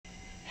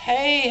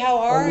Hey, how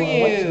are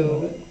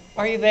you?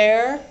 Are you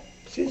there?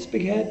 See this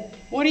big head?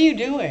 What are you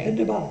doing? In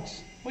the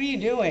box. What are you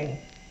doing?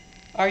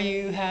 Are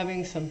you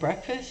having some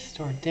breakfast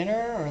or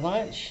dinner or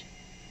lunch?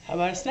 How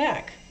about a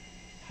snack?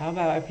 How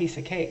about a piece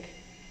of cake?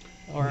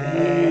 Or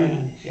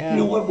yeah. You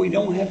know what we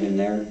don't have in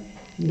there?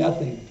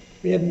 Nothing.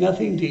 We have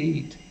nothing to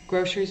eat.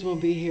 Groceries will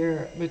be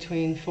here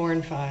between 4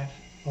 and 5.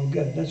 Oh,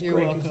 good. That's You're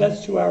great, welcome. because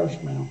that's 2 hours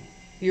from now.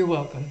 You're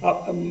welcome.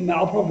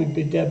 I'll probably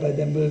be dead by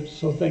then, but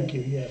so thank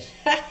you, yes.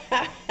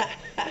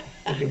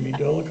 Look at me.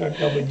 Do I look like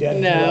I'll be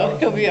dead? No,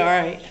 he'll be all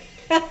right.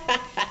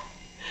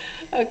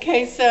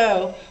 Okay,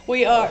 so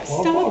we are.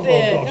 Stop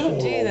it! Don't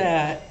do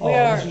that. We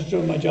are. I was just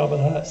doing my job of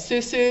that.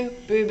 Susu,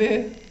 Boo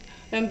Boo,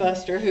 and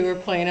Buster, who are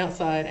playing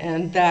outside,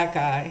 and that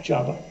guy.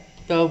 Jabba.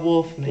 The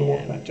Wolfman. The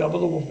Wolfman. Jabba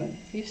the Wolfman.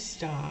 You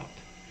stop.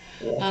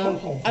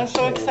 Oh, I'm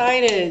so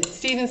excited.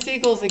 Steven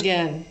Seagal's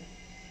again.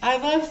 I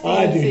love Steven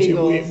I do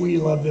Seagal. too. We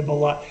love them a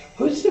lot.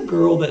 Who's the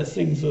girl that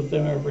sings with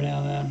them every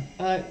now and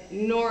then?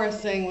 Nora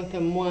sang with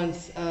them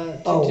once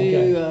to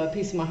okay. do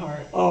Piece of My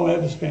Heart. Oh,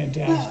 that was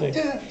fantastic.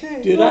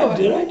 Did I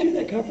do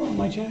that cover on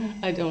my channel?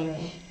 I don't know.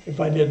 If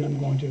I didn't, I'm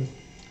going to.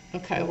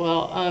 Okay,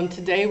 well,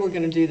 today we're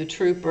going to do The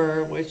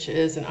Trooper, which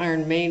is an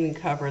Iron Maiden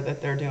cover that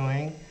they're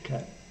doing.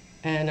 Okay.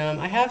 And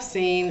I have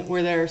seen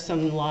where there are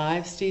some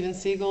live Steven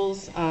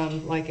Seagals,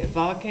 like at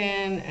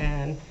Vakken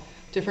and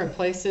different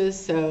places,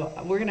 so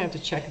we're going to have to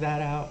check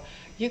that out.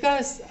 You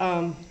guys,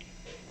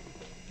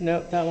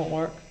 nope, that won't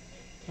work.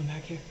 I'm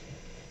back here.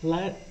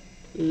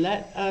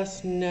 Let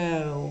us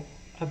know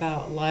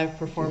about live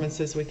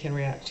performances we can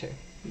react to.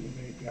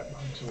 That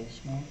box a little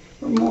small.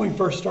 Remember when we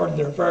first started,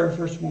 the very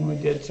first one we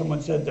did, someone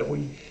said that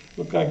we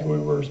looked like we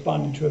were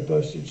responding to a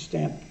postage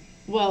stamp.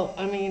 Well,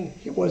 I mean,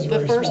 it was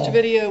the first small.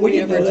 video we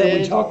ever didn't know that.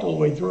 did. We talked all the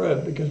way through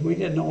it because we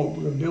didn't know what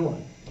we were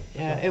doing.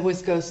 Yeah, it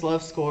was Ghost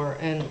Love Score,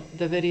 and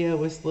the video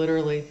was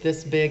literally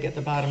this big at the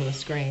bottom of the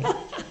screen.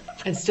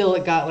 And still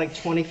it got like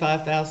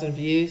 25,000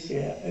 views.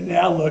 Yeah, and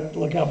now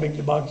look how big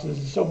the box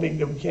is. It's so big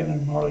that we can't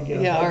even hardly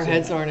get our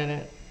heads aren't in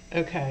it.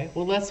 Okay,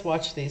 well, let's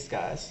watch these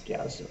guys.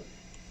 Yeah, let's do it.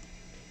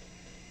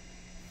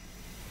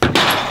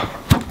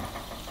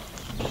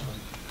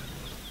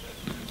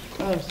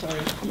 Oh, sorry.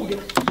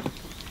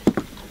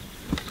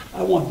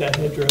 I want that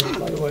headdress,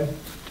 by the way.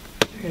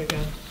 Here you go.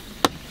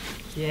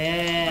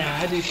 Yeah,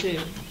 I do too.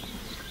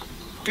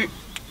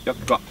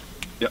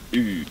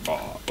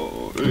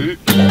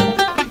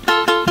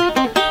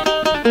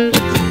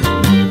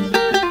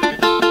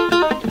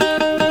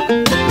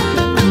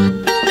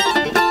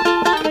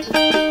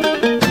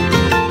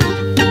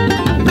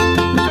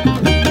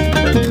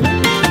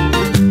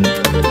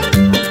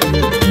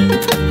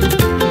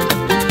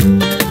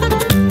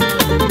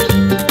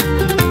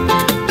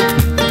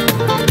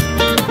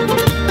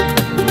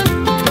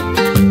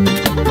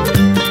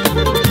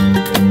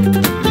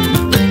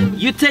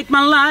 Take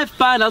my life,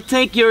 but I'll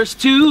take yours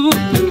too.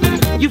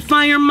 You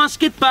fire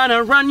musket, but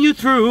I'll run you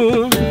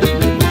through.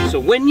 So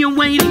when you're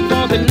waiting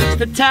for the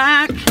next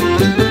attack,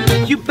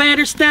 you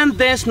better stand,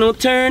 there's no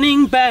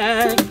turning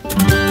back.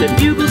 The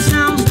bugle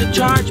sounds, the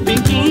charge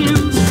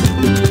begins,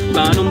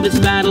 but on this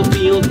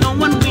battlefield no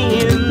one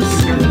wins.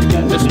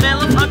 The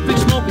smell of hot quick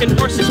smoke and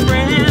horses'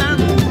 breath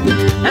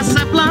as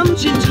I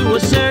plunge into a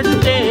certain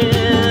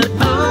death.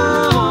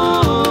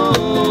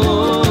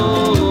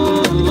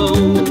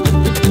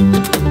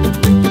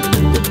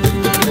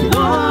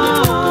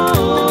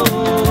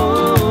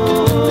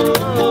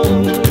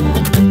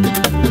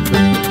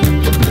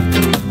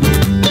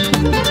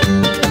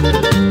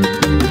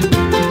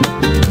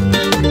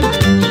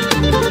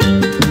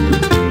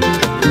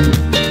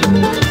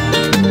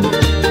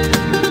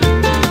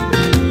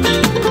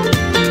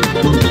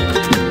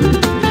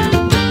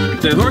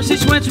 The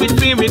horses sweats with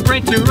fear and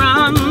break to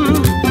run.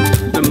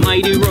 The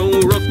mighty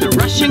roar of the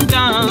Russian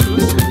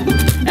guns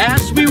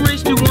as we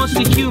race towards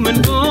the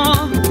human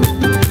war.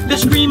 The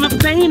scream of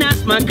pain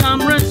as my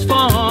comrades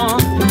fall.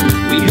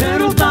 We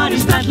heard of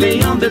bodies that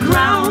lay on the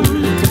ground,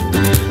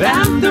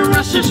 and the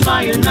Russians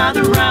fire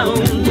another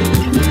round.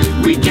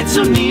 We get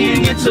so near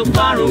yet so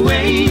far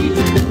away.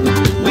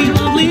 We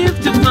won't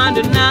live to find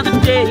another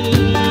day.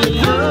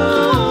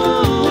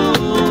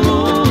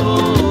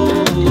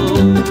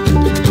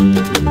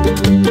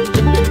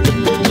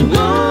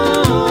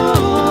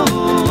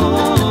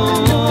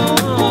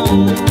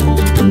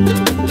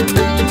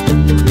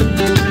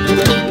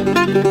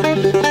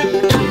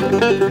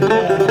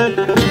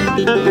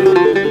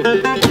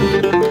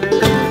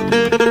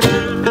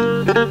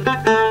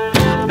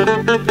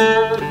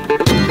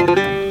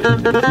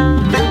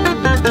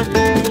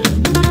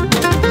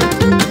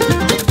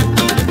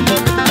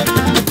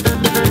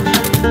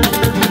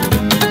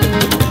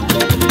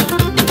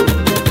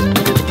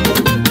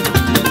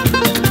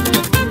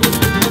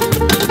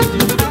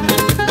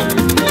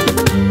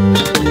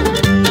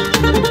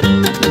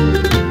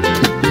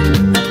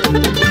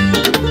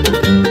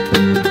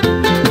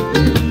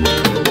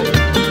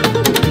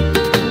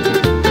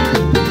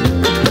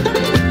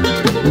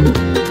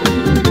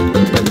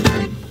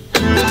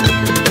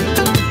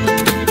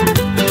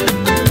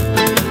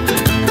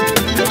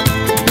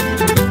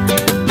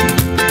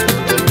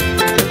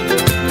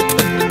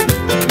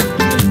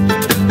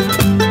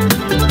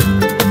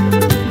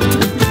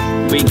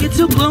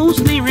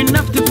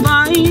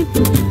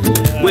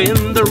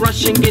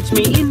 passion gets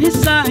me in his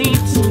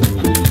sights.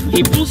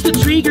 He pulls the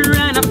trigger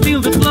and I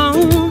feel the flow.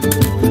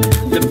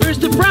 The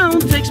burst of brown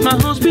takes my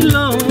horse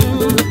below.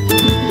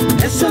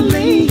 As I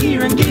lay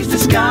here and gaze the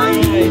sky,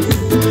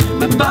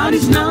 my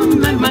body's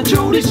numb and my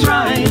throat is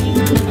dry.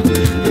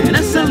 And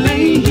as I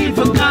lay here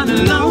forgotten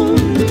alone,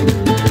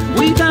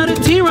 without a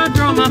tear I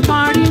draw my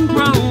parting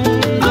groan.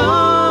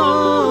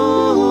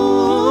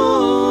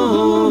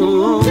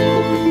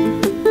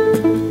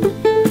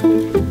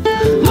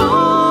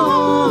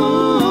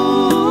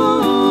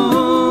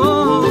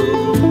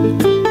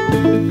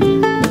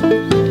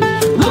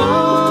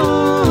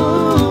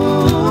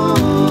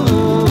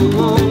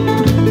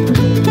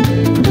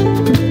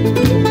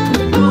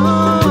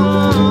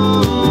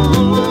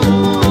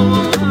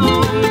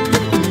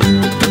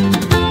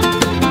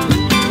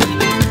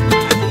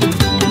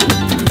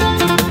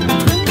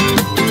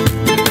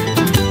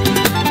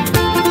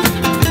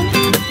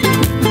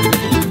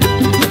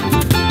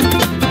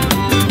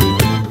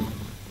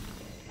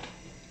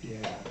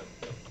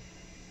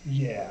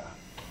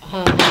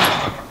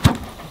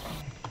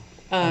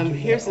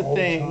 Here's the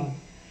thing.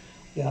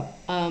 Yeah.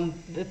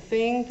 The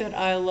thing that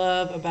I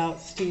love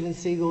about Steven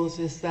Seagal's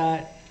is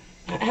that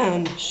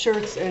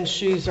shirts and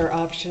shoes are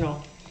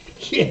optional.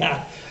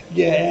 Yeah,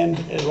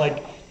 and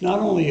like, not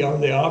only are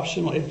they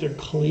optional, if they're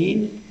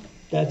clean,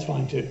 that's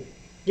fine too.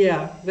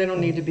 Yeah, they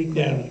don't need to be Yeah,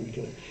 clean. don't need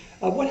to be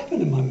clean. What happened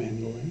to my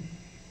mandolin?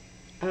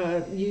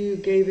 You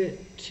gave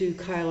it to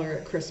Kyler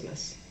at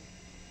Christmas.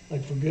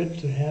 Like for good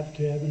to have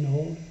in the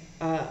hold?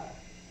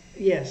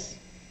 Yes.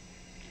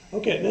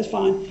 Okay, that's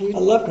fine. I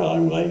love Kyler.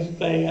 I'm glad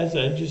they has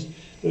a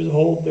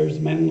there's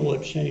a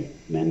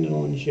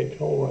mandolin shaped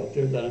hole right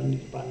there that I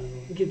need to buy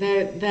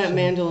another. That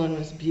mandolin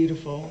was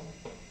beautiful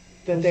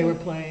that they were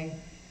playing.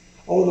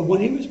 Oh, the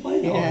one he was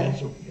playing? Yeah. Oh,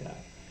 that's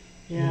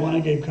Yeah. The one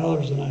I gave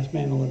Kyler is a nice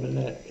mandolin,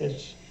 but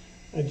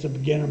it's a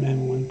beginner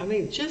mandolin. I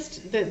mean,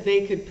 just that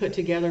they could put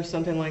together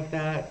something like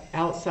that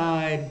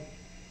outside,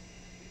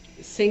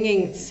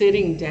 singing,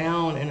 sitting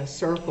down in a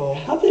circle.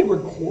 How they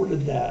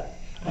recorded that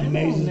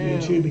amazes me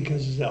know. too,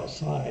 because it's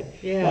outside.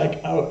 Yeah.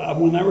 Like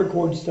when I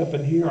record stuff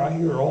in here, I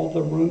hear all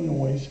the room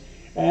noise,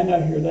 and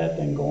I hear that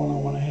thing going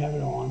on when I have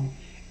it on,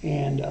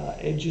 and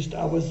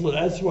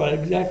that's what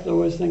exactly I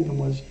was thinking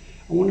was,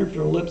 I wonder if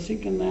they're lip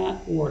syncing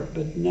that,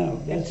 but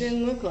no, It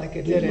didn't look like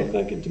it, did did it it? look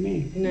like it to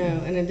me. No,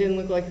 and it didn't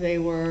look like they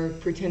were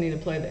pretending to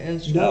play the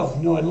instruments.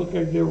 No, it looked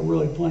like they were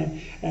really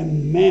playing,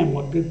 and man,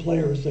 what good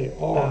players they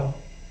are.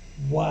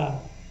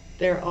 Wow.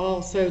 They're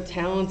all so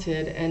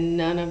talented, and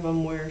none of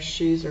them wear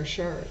shoes or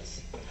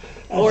shirts.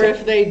 Or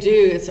if they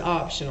do, it's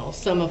optional.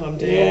 Some of them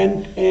do.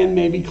 And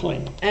maybe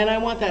clean. And I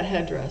want that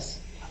headdress.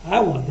 I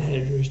want the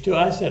headdress too.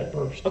 I said it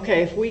first.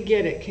 Okay, if we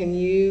get it, can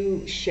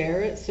you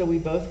share it so we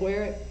both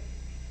wear it?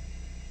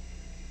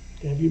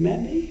 Have you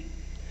met me?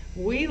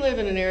 We live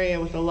in an area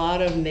with a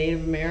lot of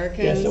Native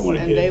Americans, Yes, I wanna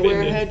and get they it wear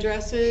fitted.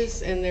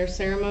 headdresses and their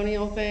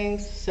ceremonial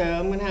things, so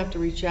I'm going to have to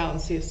reach out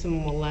and see if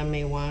someone will lend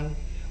me one.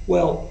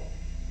 Well,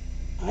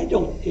 I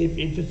don't, if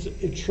it's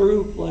a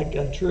true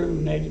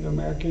Native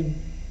American,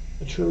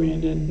 a true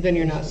Indian. Then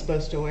you're not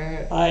supposed to wear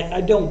it.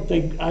 I don't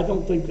think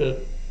that,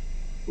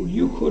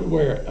 you could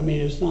wear it. I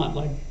mean, it's not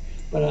like,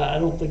 but I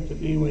don't think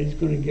that anybody's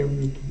going to give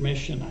you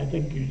permission. I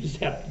think you just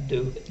have to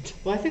do it.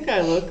 Well, I think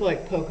I look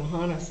like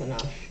Pocahontas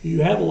enough.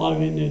 You have a lot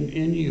of Indian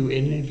in you,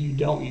 and if you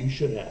don't, you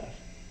should have.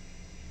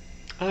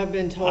 I've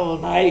been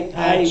told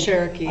I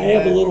Cherokee. I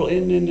have a but- little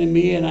Indian in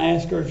me, and I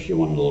asked her if she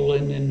wanted a little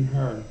Indian in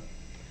her.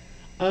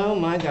 Oh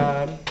my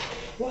God.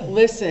 What?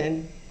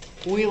 Listen,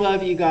 we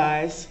love you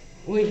guys.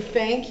 We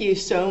thank you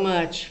so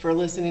much for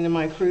listening to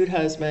my crude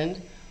husband,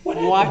 What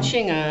happened?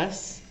 watching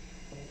us,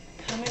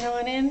 coming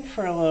on in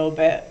for a little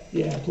bit.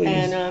 Yeah, please.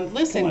 And Come on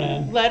listen,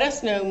 in. let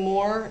us know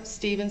more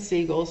Steven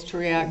Seagals to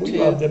react We to.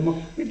 love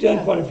them. We've done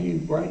Yeah. quite a few,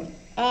 right?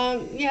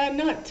 Yeah,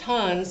 not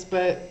tons,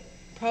 but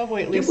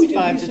probably at Did least we do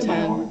 5 Piece to of My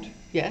 10. Heart?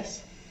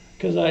 Yes.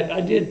 Because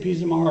I did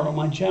Piece of My Heart on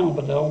my channel,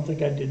 but I don't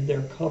think I did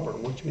their cover,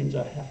 which means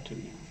I have to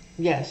now.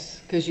 Yes,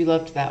 because you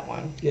loved that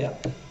one. Yeah.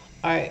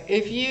 All right,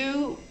 if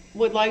you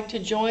would like to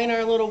join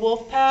our little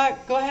wolf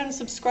pack, go ahead and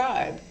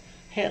subscribe.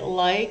 Hit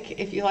like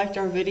if you liked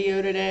our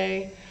video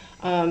today.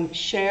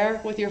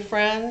 Share with your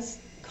friends.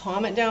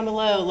 Comment down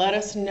below. Let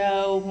us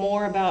know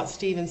more about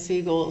Steven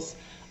Seagal's.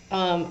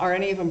 Are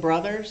any of them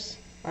brothers?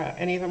 Are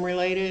any of them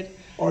related?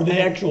 Or the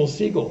actual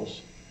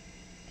seagulls.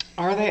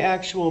 Are they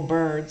actual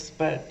birds?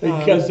 But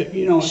Because,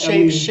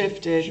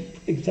 shape-shifted.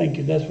 Thank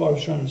you, that's what I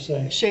was trying to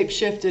say.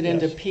 Shape-shifted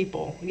into Yes.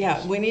 people.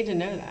 Yeah, we need to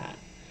know that.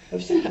 I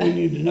was thinking we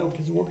need to know,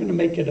 because we're going to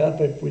make it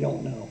up if we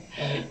don't know.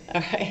 Right?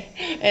 All right.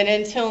 And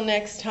until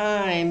next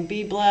time,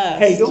 be blessed.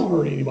 Hey, don't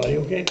hurt anybody,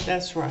 okay?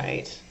 That's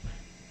right.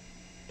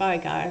 Bye,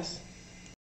 guys.